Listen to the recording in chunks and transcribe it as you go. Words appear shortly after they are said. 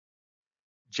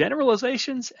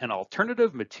Generalizations and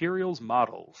alternative materials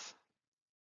models.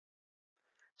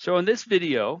 So in this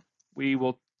video, we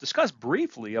will discuss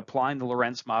briefly applying the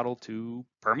Lorentz model to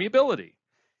permeability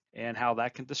and how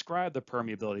that can describe the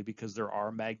permeability because there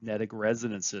are magnetic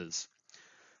resonances.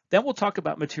 Then we'll talk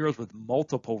about materials with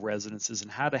multiple resonances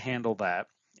and how to handle that.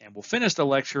 And we'll finish the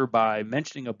lecture by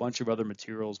mentioning a bunch of other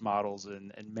materials models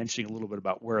and mentioning a little bit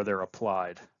about where they're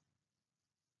applied.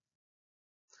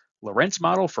 Lorentz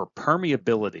model for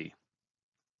permeability.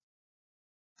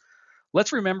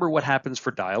 Let's remember what happens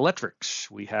for dielectrics.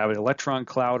 We have an electron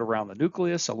cloud around the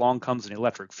nucleus. Along comes an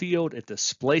electric field. It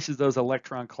displaces those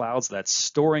electron clouds. That's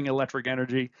storing electric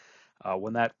energy.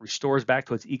 When that restores back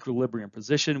to its equilibrium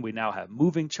position, we now have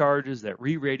moving charges that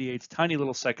re-radiates tiny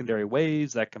little secondary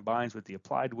waves that combines with the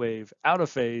applied wave out of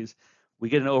phase. We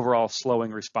get an overall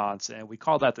slowing response, and we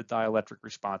call that the dielectric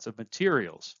response of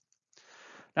materials.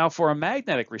 Now, for a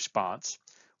magnetic response,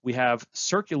 we have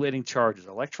circulating charges.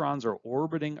 Electrons are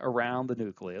orbiting around the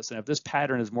nucleus. And if this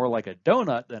pattern is more like a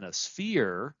donut than a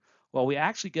sphere, well, we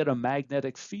actually get a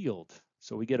magnetic field.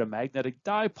 So we get a magnetic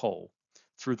dipole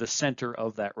through the center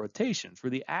of that rotation,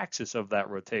 through the axis of that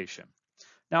rotation.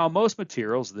 Now, in most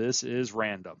materials, this is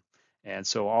random. And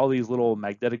so all these little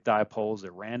magnetic dipoles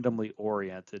are randomly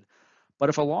oriented. But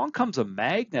if along comes a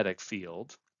magnetic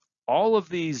field, all of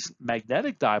these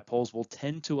magnetic dipoles will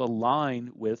tend to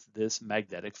align with this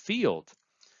magnetic field.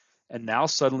 And now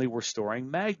suddenly we're storing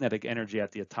magnetic energy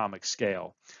at the atomic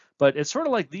scale. But it's sort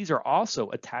of like these are also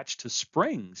attached to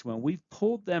springs. When we've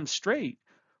pulled them straight,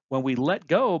 when we let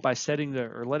go by letting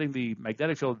the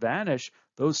magnetic field vanish,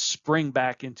 those spring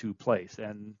back into place.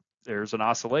 And there's an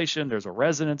oscillation, there's a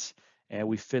resonance, and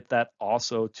we fit that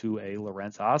also to a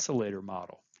Lorentz oscillator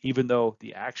model, even though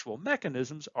the actual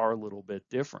mechanisms are a little bit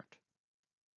different.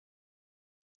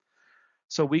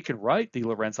 So we can write the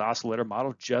Lorentz oscillator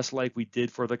model just like we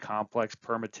did for the complex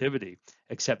permittivity,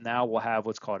 except now we'll have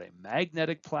what's called a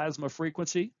magnetic plasma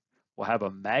frequency, we'll have a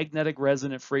magnetic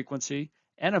resonant frequency,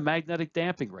 and a magnetic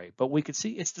damping rate. But we can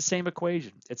see it's the same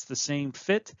equation, it's the same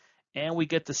fit, and we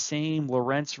get the same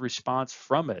Lorentz response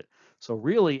from it. So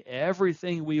really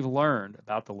everything we've learned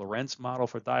about the Lorentz model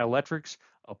for dielectrics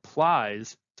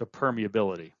applies to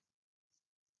permeability.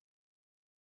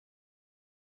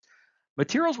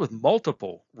 Materials with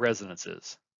multiple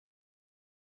resonances.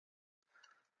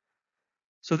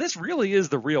 So this really is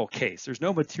the real case. There's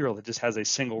no material that just has a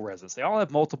single resonance. They all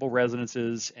have multiple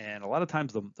resonances, and a lot of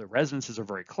times the resonances are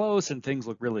very close and things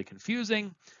look really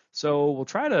confusing. So we'll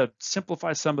try to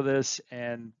simplify some of this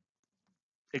and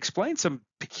explain some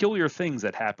peculiar things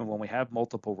that happen when we have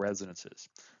multiple resonances.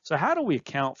 So how do we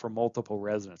account for multiple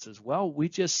resonances? Well, we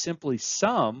just simply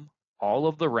sum all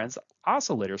of the Lorentz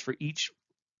oscillators for each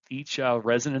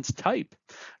resonance type.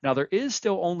 Now there is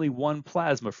still only one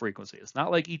plasma frequency. It's not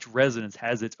like each resonance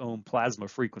has its own plasma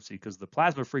frequency because the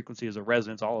plasma frequency is a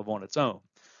resonance all on its own.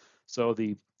 So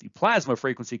the plasma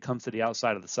frequency comes to the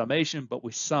outside of the summation, but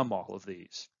we sum all of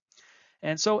these.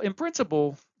 And so in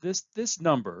principle, this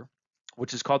number,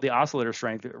 which is called the oscillator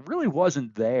strength, it really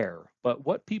wasn't there. But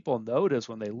what people noticed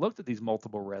when they looked at these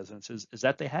multiple resonances is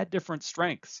that they had different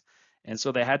strengths. And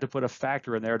so they had to put a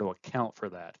factor in there to account for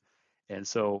that. And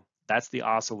so that's the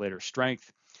oscillator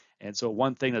strength. And so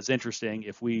one thing that's interesting,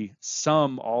 if we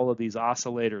sum all of these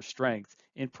oscillator strength,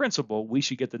 in principle, we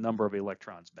should get the number of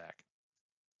electrons back.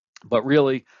 But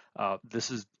really, this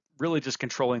is really just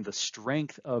controlling the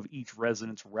strength of each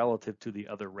resonance relative to the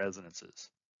other resonances.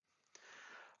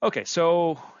 Okay,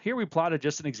 so here we plotted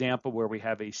just an example where we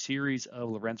have a series of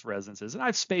Lorentz resonances, and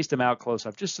I've spaced them out close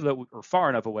enough just so that we're far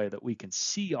enough away that we can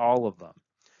see all of them.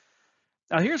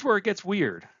 Now here's where it gets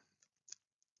weird.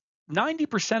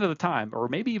 90% of the time, or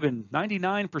maybe even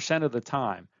 99% of the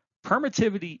time,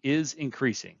 permittivity is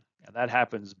increasing. And that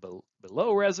happens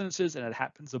below resonances and it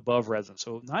happens above resonance.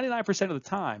 So 99% of the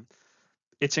time,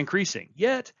 it's increasing.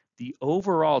 Yet the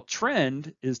overall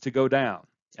trend is to go down.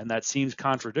 And that seems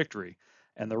contradictory.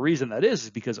 And the reason that is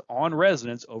because on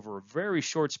resonance, over a very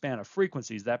short span of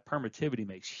frequencies, that permittivity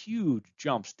makes huge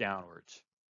jumps downwards.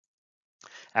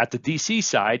 At the DC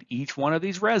side, each one of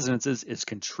these resonances is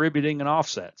contributing an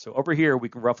offset. So over here, we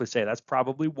can roughly say that's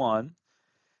probably 1.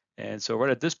 And so right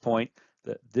at this point,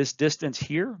 this distance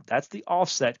here, that's the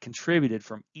offset contributed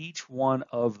from each one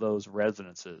of those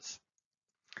resonances.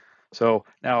 So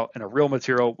now in a real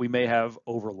material, we may have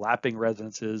overlapping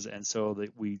resonances, and so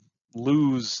that we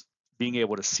lose being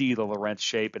able to see the Lorentz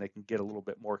shape, and it can get a little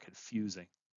bit more confusing.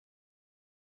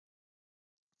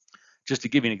 Just to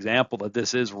give you an example that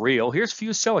this is real, here's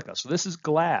fused silica. So this is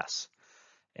glass.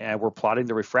 And we're plotting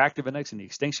the refractive index and the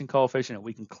extinction coefficient, and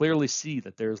we can clearly see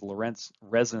that there's Lorentz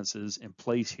resonances in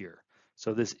place here.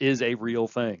 So this is a real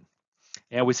thing.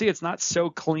 And we see it's not so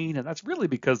clean, and that's really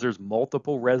because there's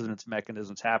multiple resonance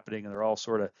mechanisms happening, and they're all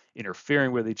sort of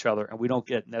interfering with each other, and we don't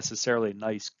get necessarily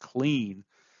nice, clean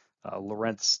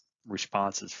Lorentz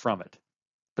responses from it.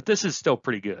 But this is still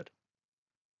pretty good.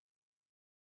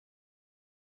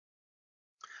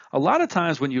 A lot of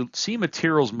times when you see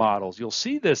materials models, you'll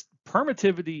see this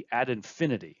permittivity at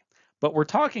infinity, but we're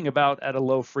talking about at a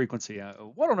low frequency.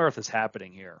 What on earth is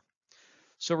happening here?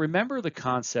 So remember the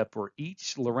concept where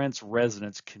each Lorentz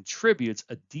resonance contributes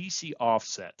a DC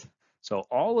offset. So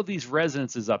all of these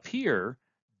resonances up here,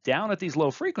 down at these low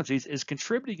frequencies, is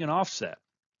contributing an offset.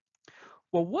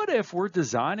 Well, what if we're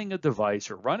designing a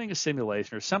device or running a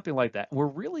simulation or something like that, and we're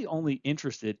really only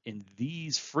interested in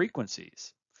these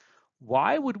frequencies?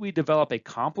 Why would we develop a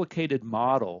complicated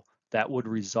model that would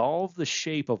resolve the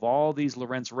shape of all these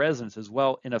Lorentz resonances?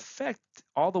 Well, in effect,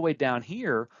 all the way down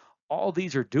here, all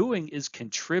these are doing is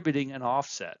contributing an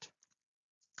offset.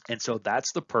 And so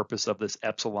that's the purpose of this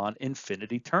epsilon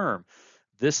infinity term.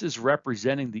 This is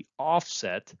representing the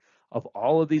offset of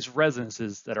all of these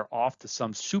resonances that are off to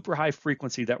some super high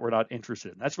frequency that we're not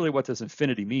interested in. That's really what this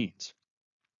infinity means.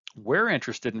 We're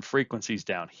interested in frequencies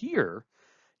down here,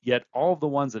 yet all of the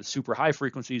ones at super high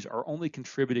frequencies are only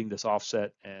contributing this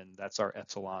offset, and that's our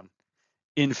epsilon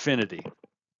infinity.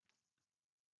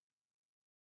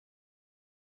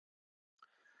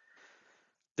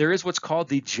 There is what's called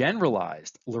the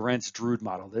generalized Lorentz-Drude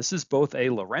model. This is both a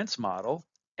Lorentz model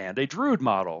and a Drude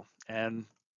model, and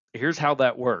here's how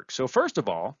that works. So first of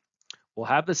all, we'll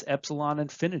have this epsilon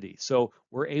infinity. So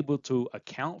we're able to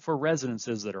account for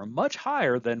resonances that are much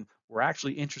higher than we're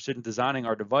actually interested in designing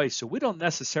our device. So we don't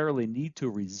necessarily need to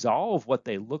resolve what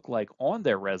they look like on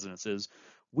their resonances.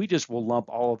 We just will lump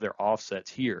all of their offsets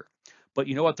here. But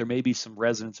you know what? There may be some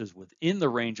resonances within the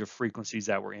range of frequencies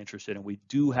that we're interested in. We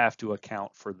do have to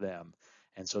account for them.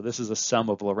 And so this is a sum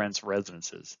of Lorentz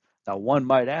resonances. Now, one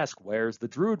might ask, where's the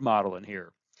Drude model in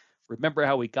here? Remember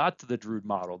how we got to the Drude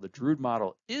model. The Drude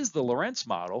model is the Lorentz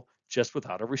model, just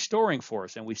without a restoring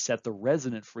force, and we set the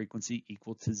resonant frequency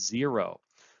equal to 0.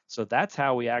 So that's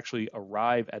how we actually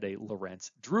arrive at a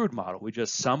Lorentz-Drude model. We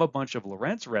just sum a bunch of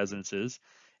Lorentz resonances,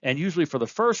 and usually for the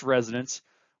first resonance,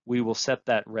 we will set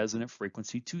that resonant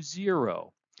frequency to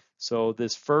 0. So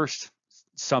this first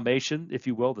summation, if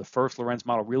you will, the first Lorentz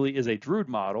model really is a Drude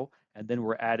model, and then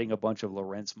we're adding a bunch of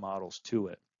Lorentz models to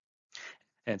it.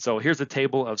 And so here's a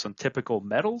table of some typical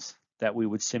metals that we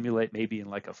would simulate maybe in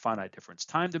like a finite difference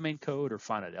time domain code or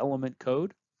finite element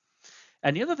code.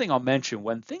 And the other thing I'll mention,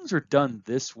 when things are done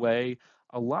this way,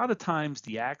 a lot of times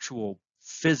the actual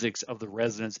physics of the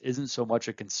resonance isn't so much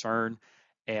a concern,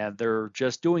 and they're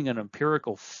just doing an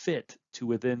empirical fit to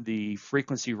within the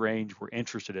frequency range we're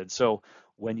interested in. So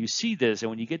when you see this and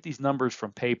when you get these numbers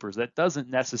from papers, that doesn't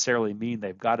necessarily mean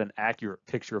they've got an accurate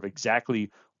picture of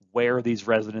exactly where these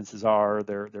resonances are,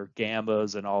 their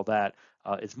gammas and all that.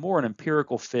 It's more an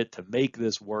empirical fit to make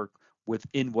this work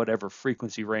within whatever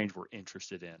frequency range we're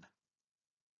interested in.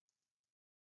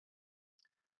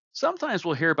 Sometimes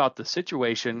we'll hear about the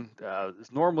situation is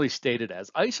normally stated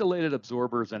as isolated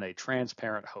absorbers in a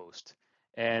transparent host.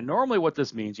 And normally what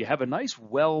this means, you have a nice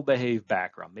well-behaved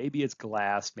background. Maybe it's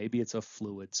glass, maybe it's a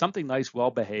fluid, something nice,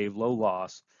 well-behaved, low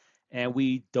loss, and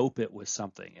we dope it with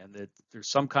something, and there's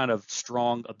some kind of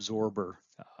strong absorber.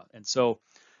 And so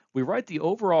we write the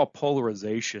overall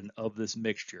polarization of this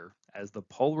mixture as the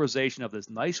polarization of this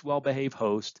nice, well-behaved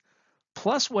host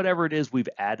plus whatever it is we've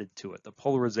added to it, the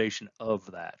polarization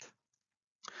of that.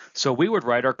 So we would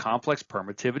write our complex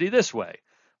permittivity this way.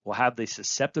 We'll have the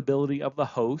susceptibility of the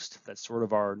host, that's sort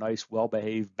of our nice,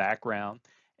 well-behaved background.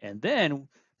 And then,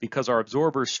 because our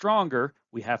absorber is stronger,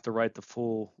 we have to write the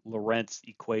full Lorentz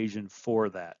equation for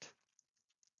that.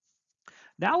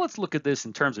 Now let's look at this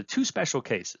in terms of two special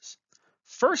cases.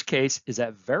 First case is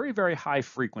at very, very high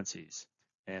frequencies.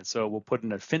 And so we'll put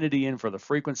an affinity in for the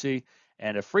frequency.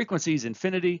 And if frequency is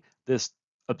infinity, this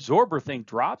absorber thing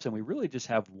drops, and we really just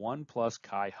have 1 plus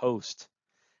chi host.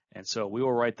 And so we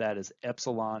will write that as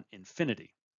epsilon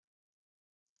infinity.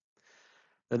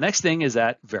 The next thing is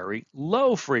at very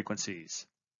low frequencies.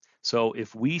 So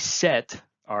if we set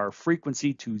our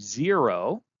frequency to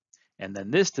 0, and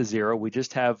then this to 0, we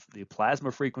just have the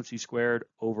plasma frequency squared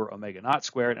over omega naught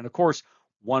squared, and of course,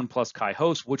 1 plus chi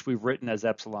host, which we've written as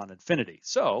epsilon infinity.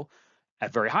 So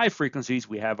at very high frequencies,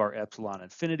 we have our epsilon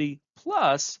infinity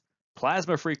plus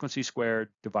plasma frequency squared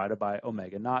divided by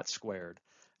omega naught squared.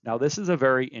 Now, this is a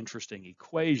very interesting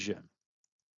equation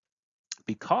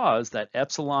because that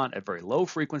epsilon at very low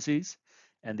frequencies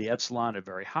and the epsilon at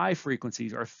very high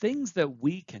frequencies are things that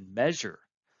we can measure.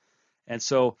 And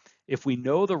so if we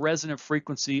know the resonant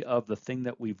frequency of the thing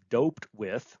that we've doped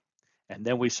with, and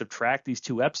then we subtract these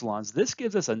two epsilons, this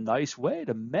gives us a nice way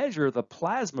to measure the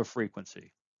plasma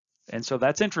frequency. And so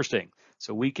that's interesting.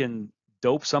 So we can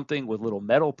dope something with little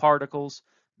metal particles,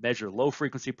 measure low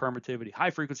frequency permittivity, high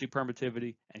frequency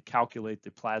permittivity, and calculate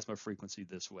the plasma frequency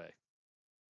this way.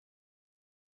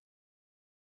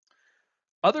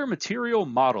 Other material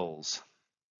models.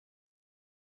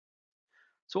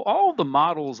 So all the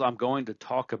models I'm going to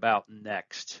talk about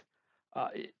next,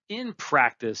 in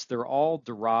practice, they're all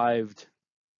derived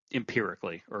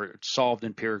empirically or solved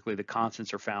empirically. The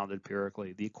constants are found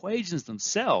empirically. The equations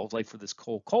themselves, like for this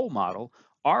coal model,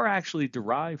 are actually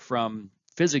derived from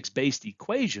physics-based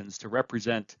equations to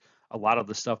represent a lot of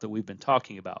the stuff that we've been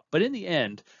talking about. But in the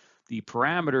end, the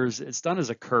parameters, it's done as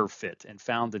a curve fit and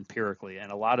found empirically.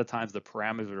 And a lot of times the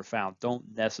parameters that are found don't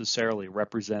necessarily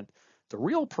represent the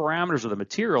real parameters of the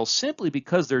material simply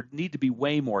because there need to be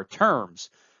way more terms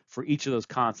for each of those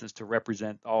constants to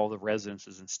represent all the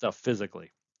resonances and stuff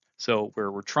physically. So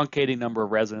we're truncating number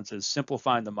of resonances,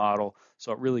 simplifying the model,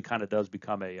 so it really kind of does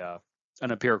become an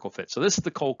empirical fit. So this is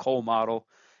the coal model,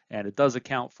 and it does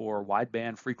account for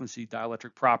wideband frequency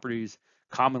dielectric properties,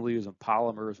 commonly used in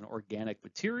polymers and organic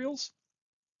materials.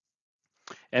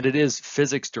 And it is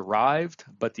physics derived,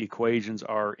 but the equations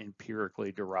are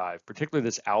empirically derived, particularly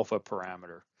this alpha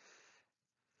parameter.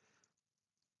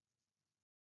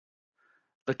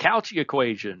 The Cauchy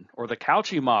equation, or the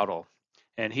Cauchy model.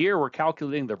 And here we're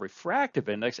calculating the refractive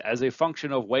index as a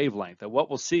function of wavelength. And what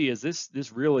we'll see is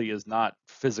this really is not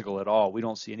physical at all. We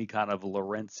don't see any kind of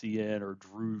Lorentzian or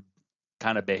Drude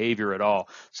kind of behavior at all.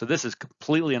 So this is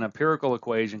completely an empirical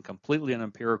equation, completely an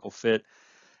empirical fit.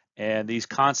 And these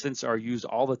constants are used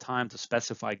all the time to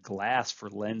specify glass for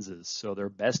lenses. So they're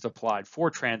best applied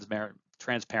for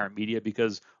transparent media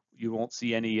because you won't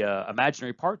see any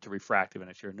imaginary part to refractive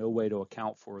index. There's no way to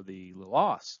account for the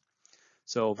loss.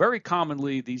 So very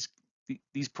commonly, these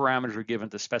parameters are given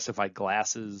to specify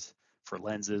glasses for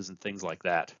lenses and things like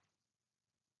that.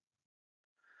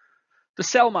 The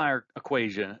Sellmeier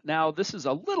equation. Now, this is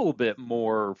a little bit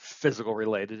more physical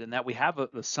related in that we have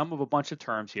the sum of a bunch of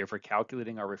terms here for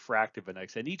calculating our refractive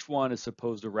index, and each one is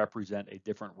supposed to represent a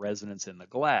different resonance in the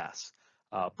glass.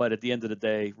 But at the end of the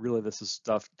day, really this is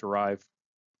stuff derived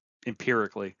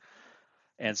empirically.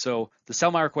 And so the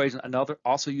Sellmeier equation,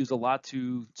 also used a lot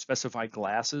to specify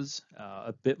glasses,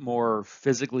 a bit more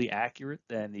physically accurate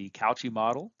than the Cauchy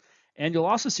model. And you'll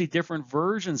also see different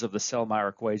versions of the Sellmeier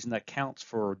equation that counts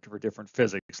for different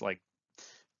physics, like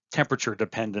temperature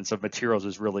dependence of materials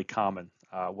is really common,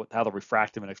 how the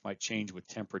refractive index might change with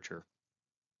temperature.